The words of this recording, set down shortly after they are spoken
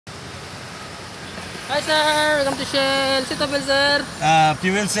Hi sir, welcome to Shell. Seat belt sir.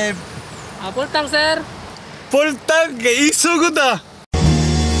 Fuel save. Full tank sir. Full tank, iso ko ta.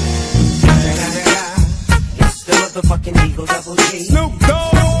 Snoop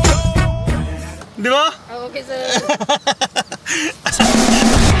Dogg. Di ba? Okay sir.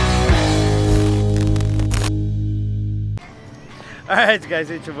 Alright guys,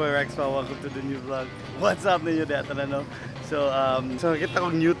 it's your boy Rex. Welcome to the new vlog. What's up ninyo dito na no? So kita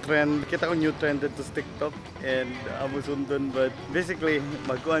kong new trend dito sa TikTok and musundon, but basically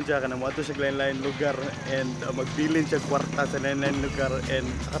magkuhan siya ka na mga siya lain-lain lugar and magbilin siya kwarta sa lain-lain lugar, and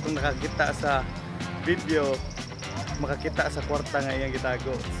katong nakakita sa video makakita sa kwarta nga iyang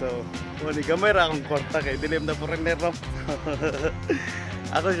gitago. So ni gamay ra akong kwarta kay dilim na foreigner no.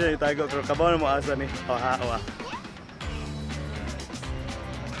 Ako siya itago pero kabaw na mo asa ni. Awa.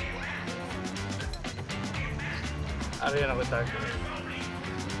 Ano yan ako tayo?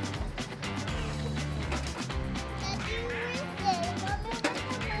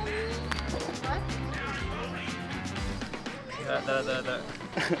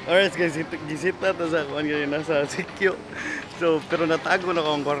 Alright guys, gisit na ito sa kuhan kayo nasa sikyo. So, pero natago na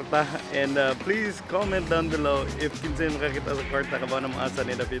akong kwarta. And please comment down below if kinsay makakita sa kwarta kabaw na maasa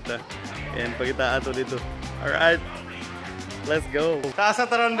ni Dapita. And pagkita ato dito. Alright, let's go. Sa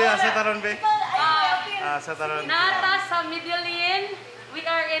taron be, sa taron be. Sa taron. Nata sa Medellin. We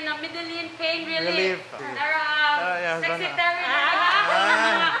are in a Medellin pain relief. Secretary.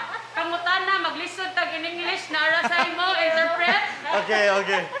 Kamutan na maglisod tag in English na ara sa imo interpret. Okay.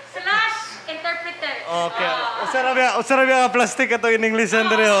 / interpreter. Okay. Usara biya plastic ato in English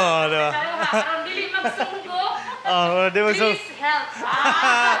andre ho. Karon dili magsunggo. Di magsunggo. Please help.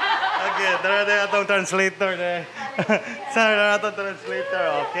 Okay, tara atong translator de. Sa atong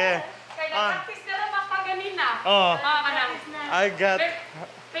translator. Okay. Practice ka lang mapaganina. I got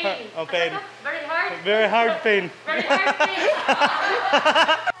pain. Pain. Very hard. Very hard pain. Very hard pain.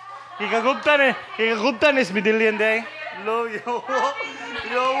 Kikagubtan is Medellin day. Lo, yo,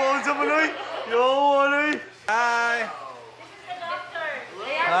 sa maloy. Hi.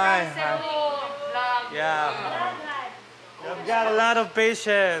 Hi. Cebu. Yeah. You've got a lot of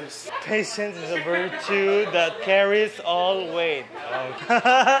patience. Patience is a virtue that carries all weight.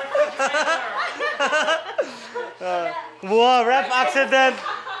 Wow, ref accident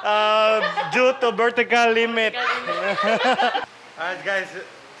due to vertical limit. Alright guys,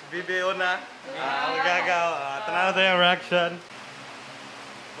 BBO na. Gagaw. Tanaw tayo yung reaction.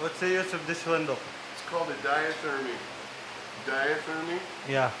 What's the use of this one though? It's called a diathermy. Diathermy?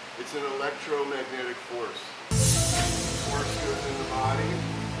 Yeah. It's an electromagnetic force. Force goes in the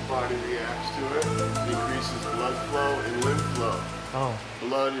body reacts to it, increases blood flow and lymph flow. Oh.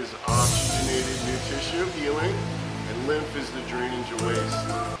 Blood is oxygenated new tissue, healing, and lymph is the drainage of waste.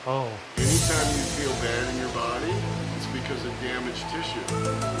 Oh. Anytime you feel bad in your body, it's because of damaged tissue.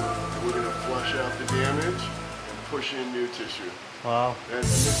 And we're going to flush out the damage and push in new tissue. Wow. And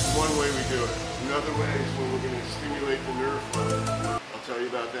this is one way we do it. Another way is when we're going to stimulate the nerve flow. I'll tell you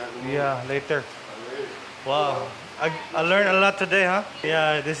about that in a moment. Yeah, later. Later. Wow. I learned a lot today, huh?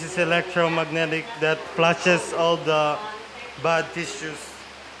 Yeah, this is electromagnetic that flushes all the bad tissues.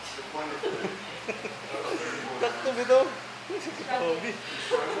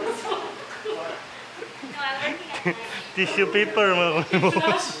 Tissue paper,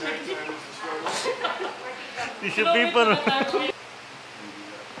 tissue paper.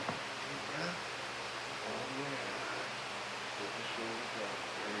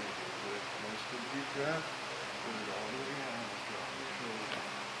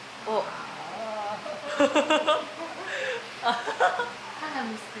 Oh.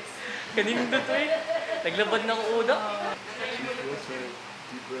 Kanino to eh? Naglabad ng uda.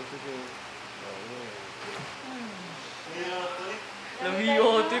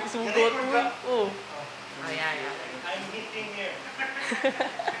 Lawiyo ito eh, sugot mo eh. Oh. Ayan. I'm eating here.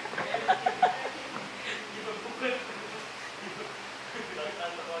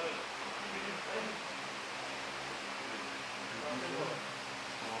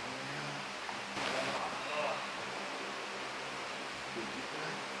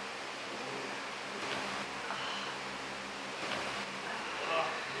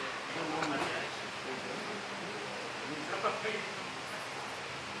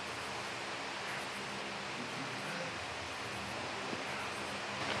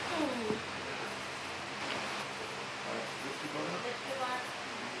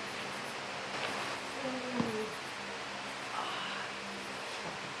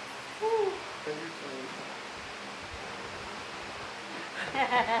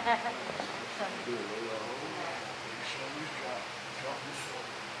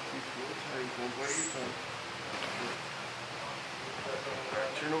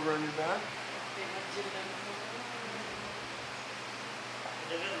 Turn over on your back.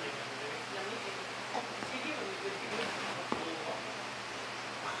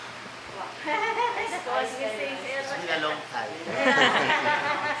 It's been a long time.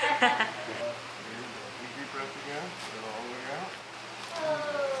 Deep breath again. All the way out.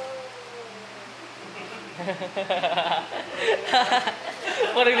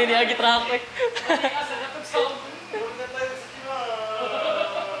 Parang niniagit traffic.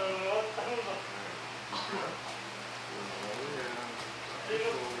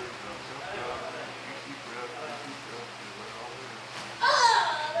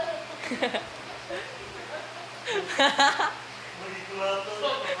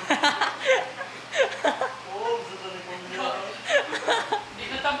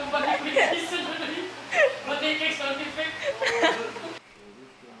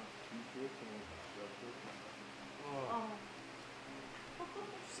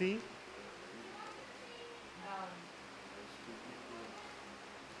 See?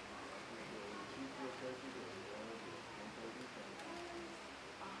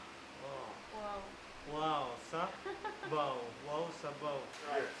 Wow, sabaw. Wow, sabaw.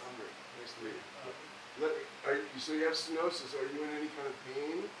 Yeah, I'm great. Nice to meet you. So you have stenosis. Are you in any kind of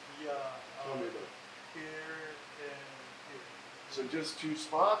pain? Yeah. Tell me about it. Here and here. So just 2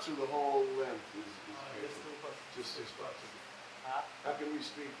 spots or the whole length is painful? Just 2 spots. Just 2 spots. Huh? How can we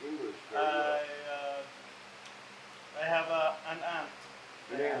speak English very well? I have an aunt.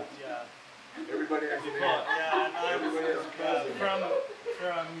 An aunt? Yeah. Everybody has an aunt. Yeah, an aunt Everybody has a cousin.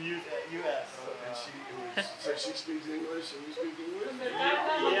 from US. And so she speaks English and you speak English?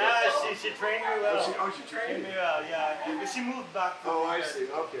 Yeah, she trained me well. She trained me you? well, yeah. She moved back to Oh, I see.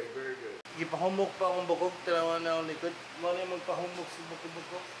 Okay, very good. Ipahumok pa akong bukog, tinawa na akong likod. Muna yung magpahumok sa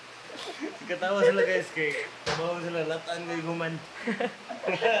bukog-bukog. Katawa sila guys kay tabaw sila lataan kay guman.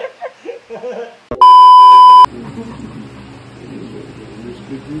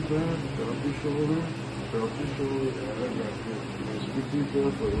 Big deep breath, drop your shoulder, drop your shoulder, and back here. Nice big deep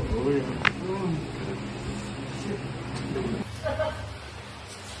breath, oh yeah.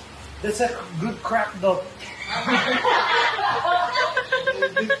 That's a good crack though.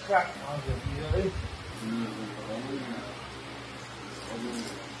 Big crack.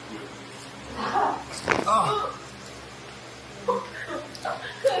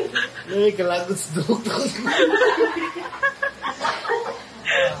 May kalagos doktor.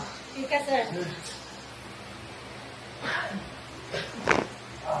 Ika, sir.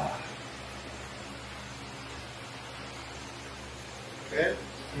 Okay?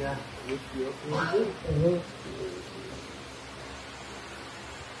 Yeah. Lift you up a little bit.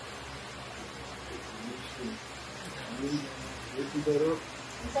 Lift you better up.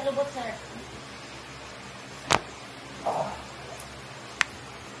 Sa lubot, sir.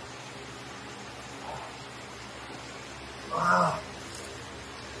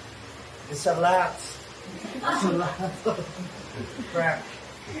 It's a lot. It's a lot of crap.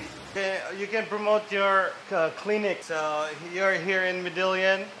 Okay, you can promote your clinic. So you're here in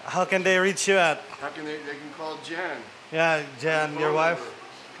Medellin. How can they reach you at? How can they can call Jan. Yeah, Jan, your wife.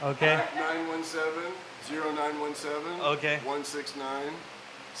 Okay. 917-0917. Okay.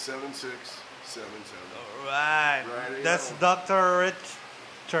 169-7677. Right. Right, That's yeah. Dr.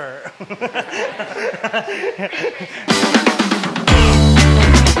 Richter.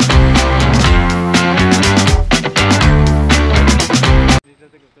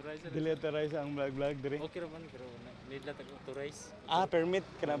 Dili authorize ang vlog diri. Okay raman, pero need lang tag-authorize. Permit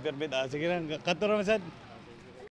kanang permit. Sige lang, kato ra man sad.